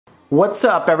What's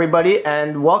up everybody,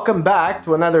 and welcome back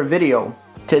to another video.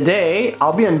 Today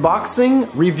I'll be unboxing,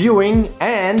 reviewing,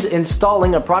 and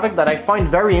installing a product that I find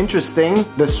very interesting,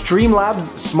 the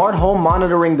STREAMLABS Smart Home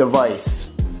Monitoring Device.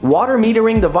 Water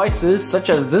metering devices such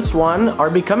as this one are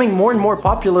becoming more and more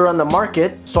popular on the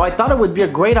market, so I thought it would be a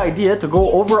great idea to go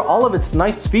over all of its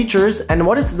nice features and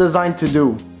what it's designed to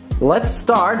do. Let's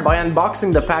start by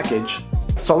unboxing the package.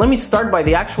 So let me start by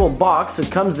the actual box it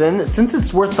comes in, since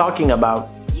it's worth talking about.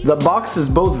 The box is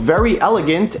both very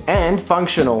elegant and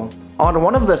functional. On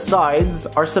one of the sides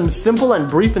are some simple and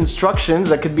brief instructions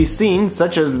that could be seen,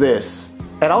 such as this.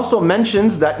 It also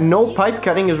mentions that no pipe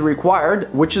cutting is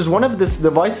required, which is one of this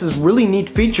device's really neat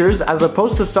features as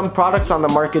opposed to some products on the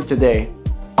market today.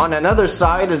 On another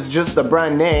side is just the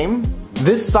brand name.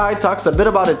 This side talks a bit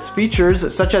about its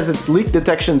features, such as its leak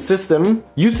detection system,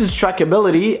 usage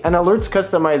trackability, and alerts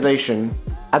customization.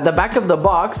 At the back of the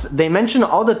box, they mention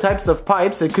all the types of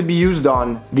pipes it could be used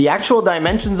on, the actual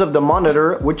dimensions of the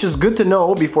monitor, which is good to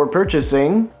know before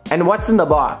purchasing, and what's in the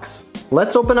box.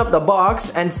 Let's open up the box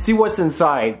and see what's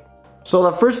inside. So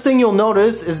the first thing you'll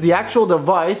notice is the actual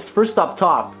device first up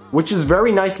top, which is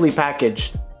very nicely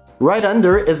packaged. Right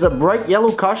under is a bright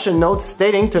yellow caution note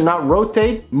stating to not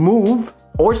rotate, move,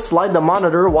 or slide the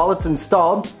monitor while it's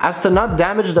installed, as to not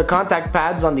damage the contact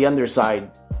pads on the underside.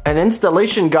 An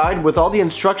installation guide with all the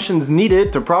instructions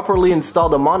needed to properly install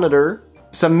the monitor,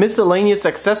 some miscellaneous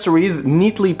accessories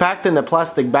neatly packed in a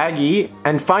plastic baggie,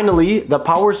 and finally, the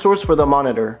power source for the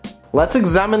monitor. Let's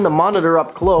examine the monitor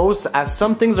up close, as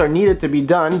some things are needed to be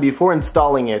done before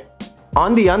installing it.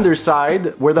 On the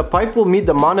underside, where the pipe will meet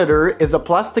the monitor, is a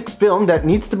plastic film that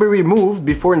needs to be removed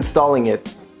before installing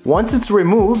it. Once it's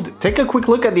removed, take a quick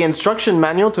look at the instruction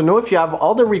manual to know if you have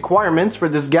all the requirements for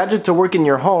this gadget to work in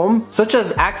your home, such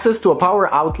as access to a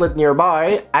power outlet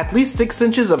nearby, at least 6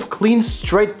 inches of clean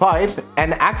straight pipe,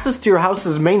 and access to your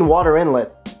house's main water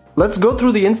inlet. Let's go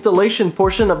through the installation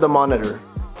portion of the monitor.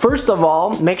 First of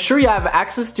all, make sure you have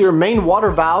access to your main water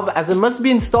valve, as it must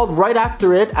be installed right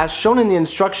after it as shown in the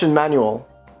instruction manual.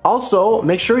 Also,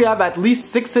 make sure you have at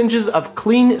least 6 inches of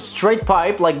clean straight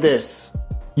pipe like this.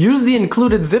 Use the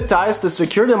included zip ties to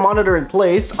secure the monitor in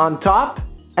place on top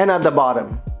and at the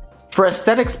bottom. For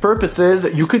aesthetics purposes,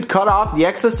 you could cut off the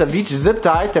excess of each zip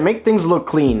tie to make things look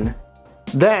clean.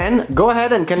 Then, go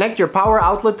ahead and connect your power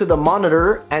outlet to the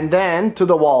monitor and then to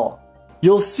the wall.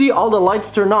 You'll see all the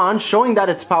lights turn on, showing that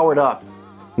it's powered up.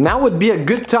 Now would be a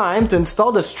good time to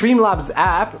install the STREAMLABS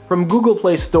app from Google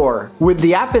Play Store. With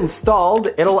the app installed,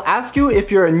 it'll ask you if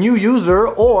you're a new user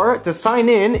or to sign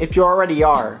in if you already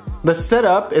are. The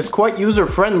setup is quite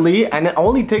user-friendly and it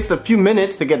only takes a few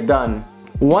minutes to get done.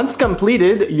 Once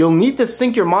completed, you'll need to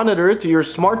sync your monitor to your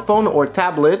smartphone or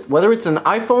tablet, whether it's an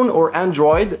iPhone or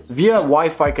Android, via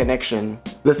Wi-Fi connection.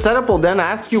 The setup will then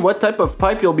ask you what type of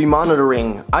pipe you'll be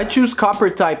monitoring. I choose copper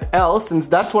type L since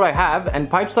that's what I have, and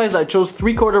pipe size I chose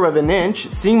 3/4 of an inch,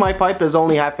 seeing my pipe is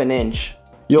only 1/2 inch.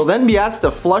 You'll then be asked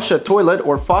to flush a toilet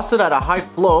or faucet at a high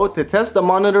flow to test the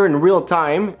monitor in real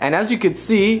time, and as you can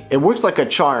see, it works like a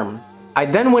charm. I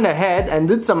then went ahead and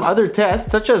did some other tests,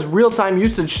 such as real-time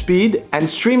usage speed and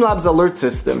STREAMLABS alert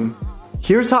system.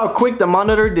 Here's how quick the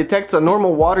monitor detects a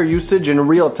normal water usage in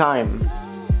real time.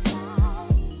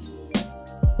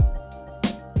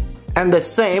 And the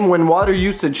same when water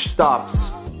usage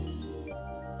stops.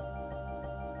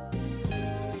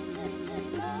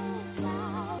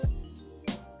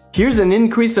 Here's an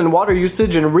increase in water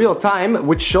usage in real time,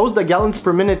 which shows the gallons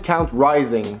per minute count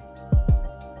rising.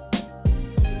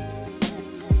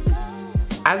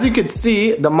 As you can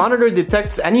see, the monitor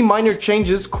detects any minor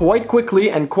changes quite quickly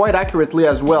and quite accurately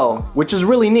as well, which is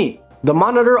really neat. The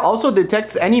monitor also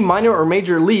detects any minor or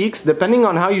major leaks depending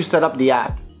on how you set up the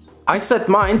app. I set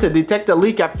mine to detect a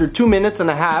leak after 2.5 minutes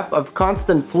of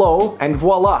constant flow, and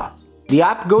voila! The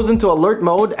app goes into alert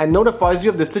mode and notifies you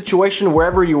of the situation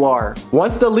wherever you are.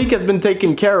 Once the leak has been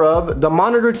taken care of, the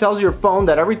monitor tells your phone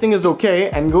that everything is okay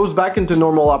and goes back into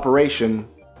normal operation.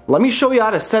 Let me show you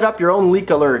how to set up your own leak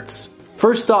alerts.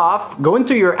 First off, go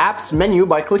into your app's menu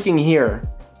by clicking here.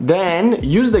 Then,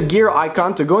 use the gear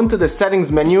icon to go into the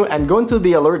settings menu and go into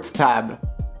the alerts tab.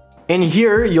 In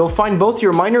here, you'll find both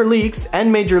your minor leaks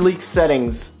and major leaks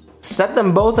settings. Set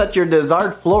them both at your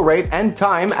desired flow rate and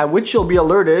time at which you'll be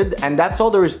alerted, and that's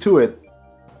all there is to it.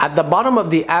 At the bottom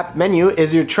of the app menu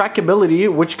is your trackability,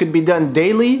 which could be done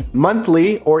daily,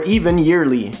 monthly, or even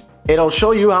yearly. It'll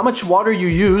show you how much water you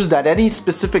used at any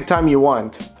specific time you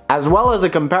want, as well as a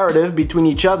comparative between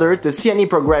each other to see any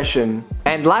progression.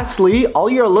 And lastly, all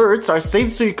your alerts are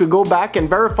saved so you could go back and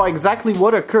verify exactly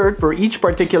what occurred for each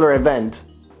particular event.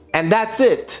 And that's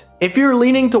it! If you're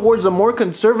leaning towards a more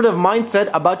conservative mindset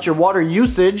about your water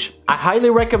usage, I highly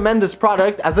recommend this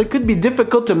product as it could be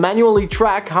difficult to manually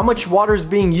track how much water is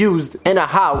being used in a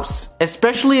house,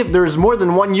 especially if there's more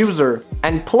than one user.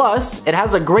 And plus, it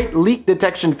has a great leak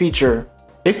detection feature.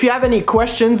 If you have any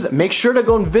questions, make sure to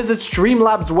go and visit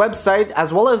STREAMLABS website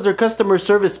as well as their customer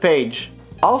service page.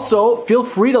 Also, feel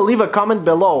free to leave a comment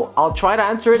below. I'll try to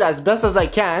answer it as best as I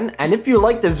can, and if you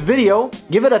like this video,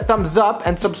 give it a thumbs up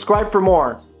and subscribe for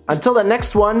more. Until the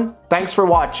next one, thanks for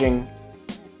watching.